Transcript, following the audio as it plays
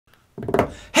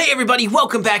Hey everybody,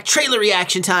 welcome back. Trailer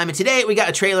reaction time, and today we got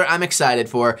a trailer I'm excited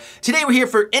for. Today we're here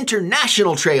for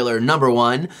international trailer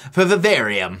 #1 for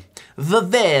Vivarium.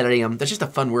 Vivarium, that's just a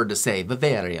fun word to say,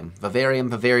 Vivarium. Vivarium,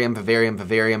 Vivarium, Vivarium,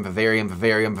 Vivarium, Vivarium,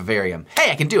 Vivarium, Vivarium.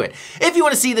 Hey, I can do it. If you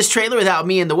want to see this trailer without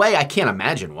me in the way, I can't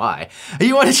imagine why.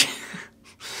 You want to...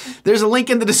 There's a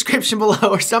link in the description below,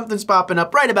 or something's popping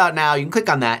up right about now. You can click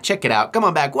on that, check it out. Come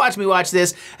on back, watch me watch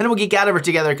this, and then we'll geek out over it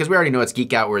together because we already know it's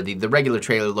geek out worthy. The regular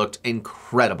trailer looked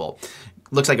incredible.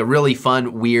 Looks like a really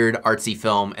fun, weird, artsy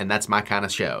film, and that's my kind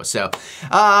of show. So,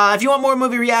 if you want more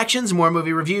movie reactions, more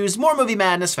movie reviews, more movie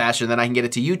madness faster than I can get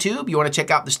it to YouTube, you want to check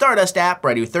out the Stardust app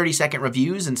where I do 30-second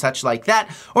reviews and such like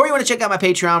that, or you want to check out my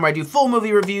Patreon where I do full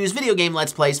movie reviews, video game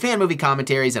let's plays, fan movie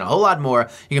commentaries, and a whole lot more.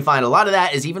 You can find a lot of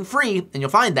that is even free, and you'll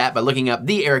find that by looking up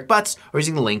TheEricButts or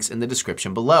using the links in the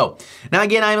description below. Now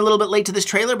again, I'm a little bit late to this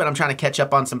trailer, but I'm trying to catch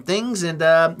up on some things, and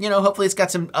you know, hopefully it's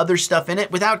got some other stuff in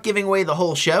it without giving away the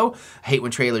whole show. I hate when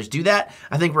trailers do that.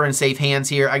 I think we're in safe hands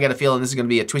here. I got a feeling this is going to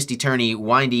be a twisty-turny,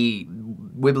 windy,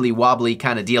 wibbly-wobbly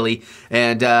kind of dealy.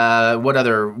 And what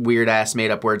other weird-ass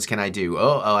made-up words can I do?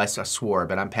 I swore,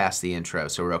 but I'm past the intro,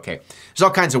 so we're okay. There's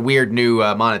all kinds of weird new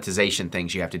monetization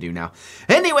things you have to do now.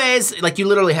 Anyways, like you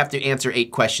literally have to answer 8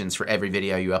 questions for every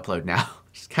video you upload now.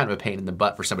 It's kind of a pain in the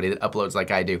butt for somebody that uploads like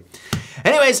I do.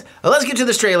 Anyways, let's get to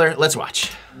this trailer. Let's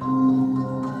watch.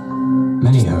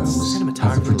 Many homes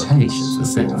have the pretense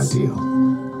of being ideal,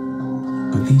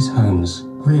 but these homes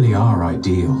really are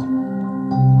ideal.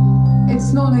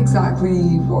 It's not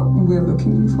exactly what we're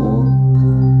looking for.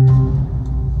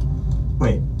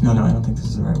 Wait, no, I don't think this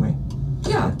is the right way.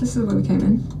 Yeah, this is the way we came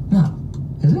in. No,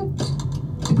 is it?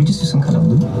 Did we just do some kind of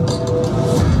loop?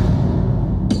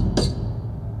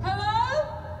 Hello?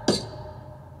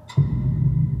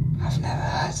 I've never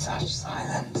heard such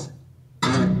silence.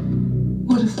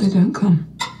 What if they don't come?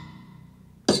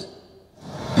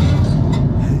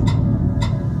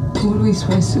 What are we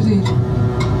supposed to do?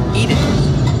 Eat it.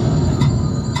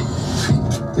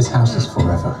 This house is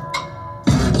forever.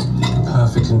 The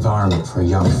perfect environment for a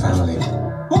young family.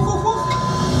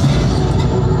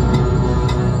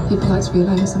 People like to be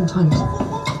alone sometimes.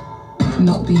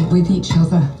 Not be with each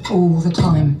other all the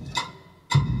time.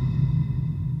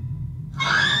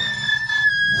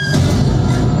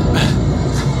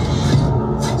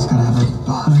 It's gotta have a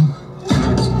bottom.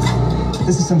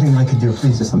 This is something I could do.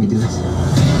 Please just let me do this.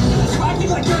 Acting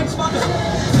like you're ex-mother.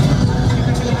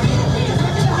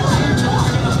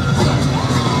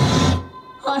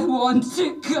 I want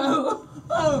to go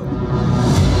home.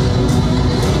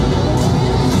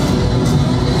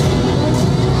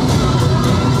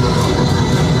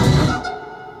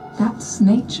 That's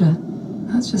nature.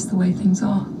 That's just the way things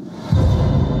are.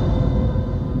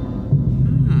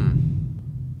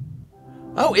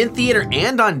 Oh, in theater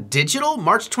and on digital,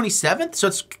 March 27th? So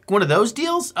it's one of those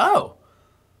deals? Oh.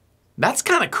 That's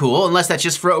kind of cool, unless that's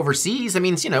just for overseas. I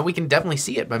mean, you know, we can definitely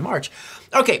see it by March.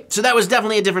 Okay, so that was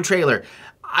definitely a different trailer.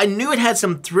 I knew it had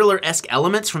some thriller-esque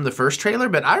elements from the first trailer,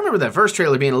 but I remember that first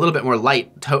trailer being a little bit more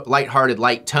light-hearted,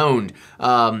 light-toned.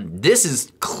 This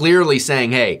is clearly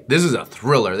saying, hey, this is a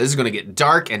thriller. This is gonna get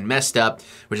dark and messed up,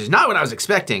 which is not what I was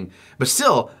expecting, but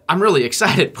still, I'm really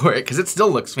excited for it because it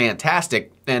still looks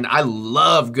fantastic, and I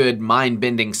love good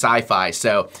mind-bending sci-fi,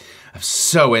 so I'm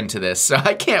so into this, so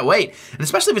I can't wait. And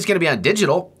especially if it's gonna be on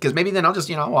digital, because maybe then I'll just,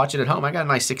 you know, watch it at home. I got a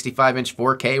nice 65-inch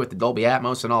 4K with the Dolby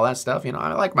Atmos and all that stuff. You know,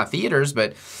 I like my theaters,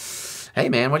 but hey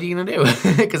man, what are you gonna do?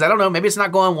 Because I don't know, maybe it's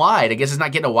not going wide. I guess it's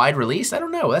not getting a wide release. I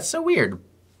don't know, that's so weird.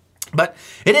 But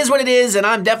it is what it is, and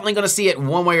I'm definitely gonna see it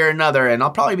one way or another, and I'll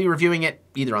probably be reviewing it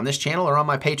either on this channel or on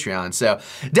my Patreon, so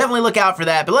definitely look out for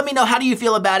that. But let me know, how do you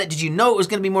feel about it? Did you know it was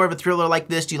gonna be more of a thriller like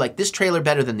this? Do you like this trailer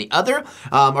better than the other?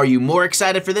 Are you more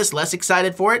excited for this, less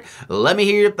excited for it? Let me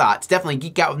hear your thoughts. Definitely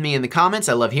geek out with me in the comments.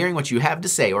 I love hearing what you have to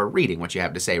say, or reading what you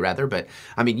have to say, rather. But,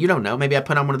 I mean, you don't know. Maybe I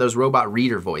put on one of those robot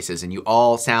reader voices, and you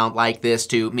all sound like this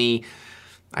to me.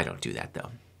 I don't do that, though.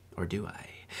 Or do I?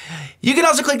 You can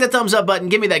also click that thumbs up button,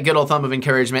 give me that good old thumb of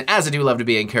encouragement, as I do love to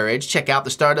be encouraged. Check out the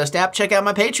Stardust app, check out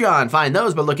my Patreon. Find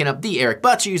those by looking up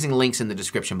TheEricButts or using links in the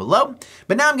description below.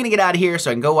 But now I'm gonna get out of here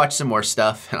so I can go watch some more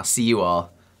stuff, and I'll see you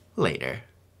all later.